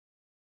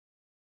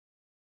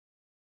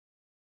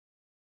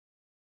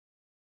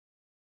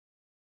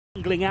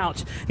Angling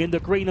out in the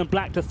green and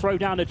black to throw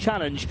down a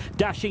challenge.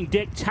 Dashing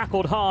Dick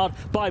tackled hard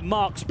by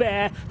Mark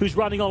Spare, who's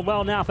running on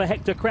well now for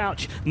Hector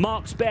Crouch.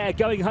 Mark Spare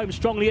going home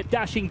strongly at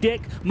Dashing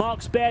Dick.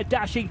 Mark Spare,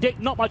 Dashing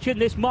Dick, not much in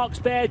this. Mark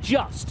Spare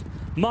just.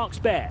 Mark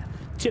Spare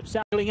tips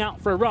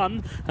out for a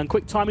run, and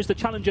Quick Time is the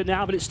challenger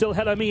now, but it's still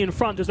Hello Me in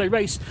front as they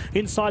race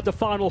inside the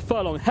final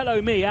furlong.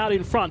 Hello Me out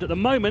in front. At the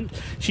moment,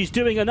 she's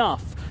doing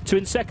enough to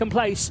in second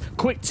place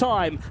Quick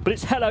Time, but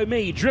it's Hello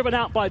Me driven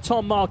out by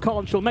Tom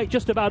Marcon. She'll make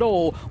just about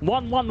all.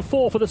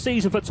 1-1-4 for the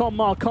season for Tom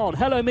Marcon.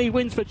 Hello Me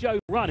wins for Joe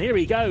Run. Here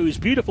he goes.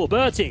 Beautiful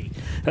Bertie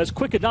has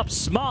quickened up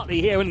smartly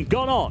here and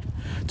gone on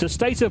to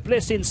State of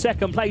Bliss in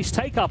second place.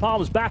 Take Up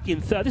Arms back in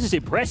third. This is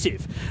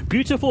impressive.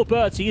 Beautiful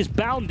Bertie is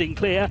bounding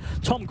clear.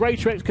 Tom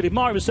Greatrex could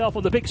admire himself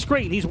on the big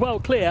screen. He's well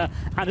clear,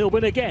 and he'll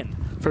win again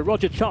for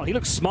Roger Charles. He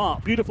looks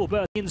smart. Beautiful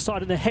Bertie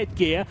inside in the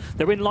headgear.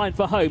 They're in line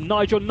for home.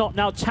 Nigel Knott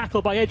now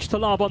tackled by Edge to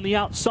Lab on the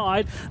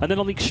outside, and then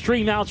on the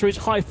extreme outer is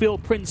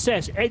Highfield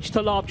Princess. Edge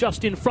to Lab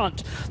just in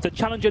front. The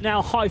challenger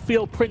now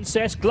Highfield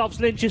Princess. Gloves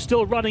Lynch is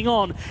still running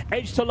on.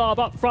 Edge to Lab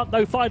up front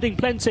though, finding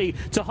plenty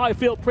to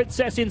Highfield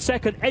Princess in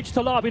second. Edge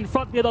to Lab in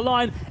front near the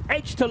line.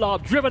 Edge to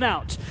Lab driven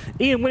out.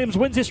 Ian Williams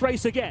wins this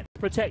race again.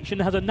 Protection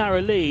has a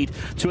narrow lead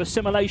to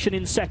Assimilation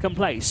in second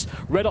place.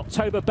 Red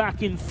October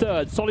back in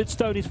third. Solid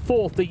Stone is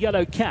fourth. The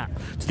Yellow Cat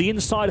to the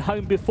inside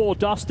home before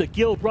dusk. The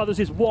Gill Brothers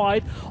is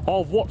wide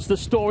of What's the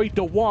Story.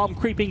 DeWarm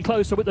creeping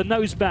closer with the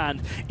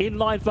noseband. In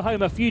line for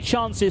home. A few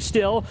chances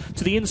still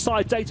to the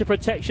inside. Data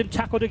Protection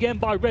tackled again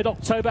by Red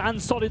October and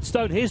Solid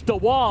Stone. Here's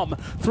DeWarm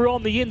through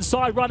on the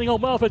inside, running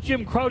on well for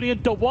Jim Crowley,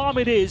 and DeWarm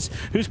it is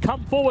who's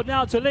come forward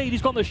now to lead.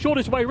 He's gone the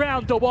shortest way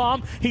round.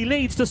 DeWarm, he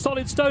leads to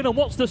Solid Stone and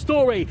What's the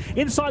Story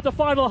inside the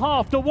final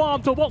half.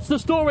 DeWarm to What's the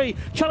Story,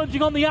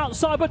 challenging on the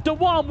outside, but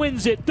DeWarm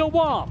wins it.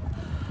 DeWarm,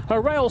 a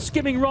rail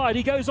skimming ride.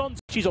 He goes on.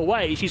 She's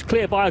away. She's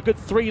clear by a good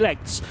 3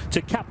 lengths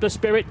to Captor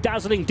Spirit.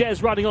 Dazzling Des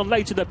running on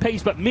late in the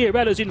pace, but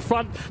Miaella's in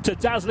front to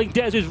Dazzling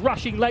Des, who's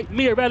rushing late.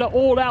 Miaella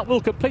all out will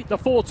complete the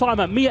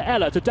 4-timer.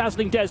 Miaella to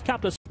Dazzling Des.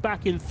 Captor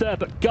back in third,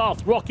 but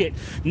Garth Rocket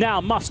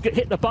now must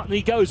hit the button.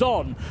 He goes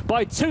on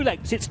by 2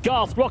 lengths. It's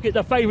Garth Rocket,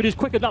 the favourite, is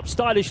quickened up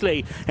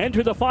stylishly,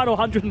 entering the final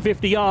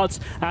 150 yards,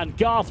 and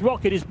Garth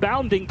Rocket is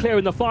bounding clear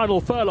in the final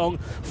furlong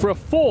for a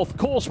 4th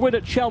course win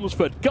at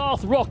Chelmsford.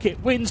 Garth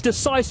Rocket wins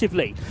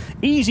decisively.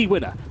 Easy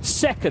winner.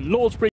 Second, Lordsbridge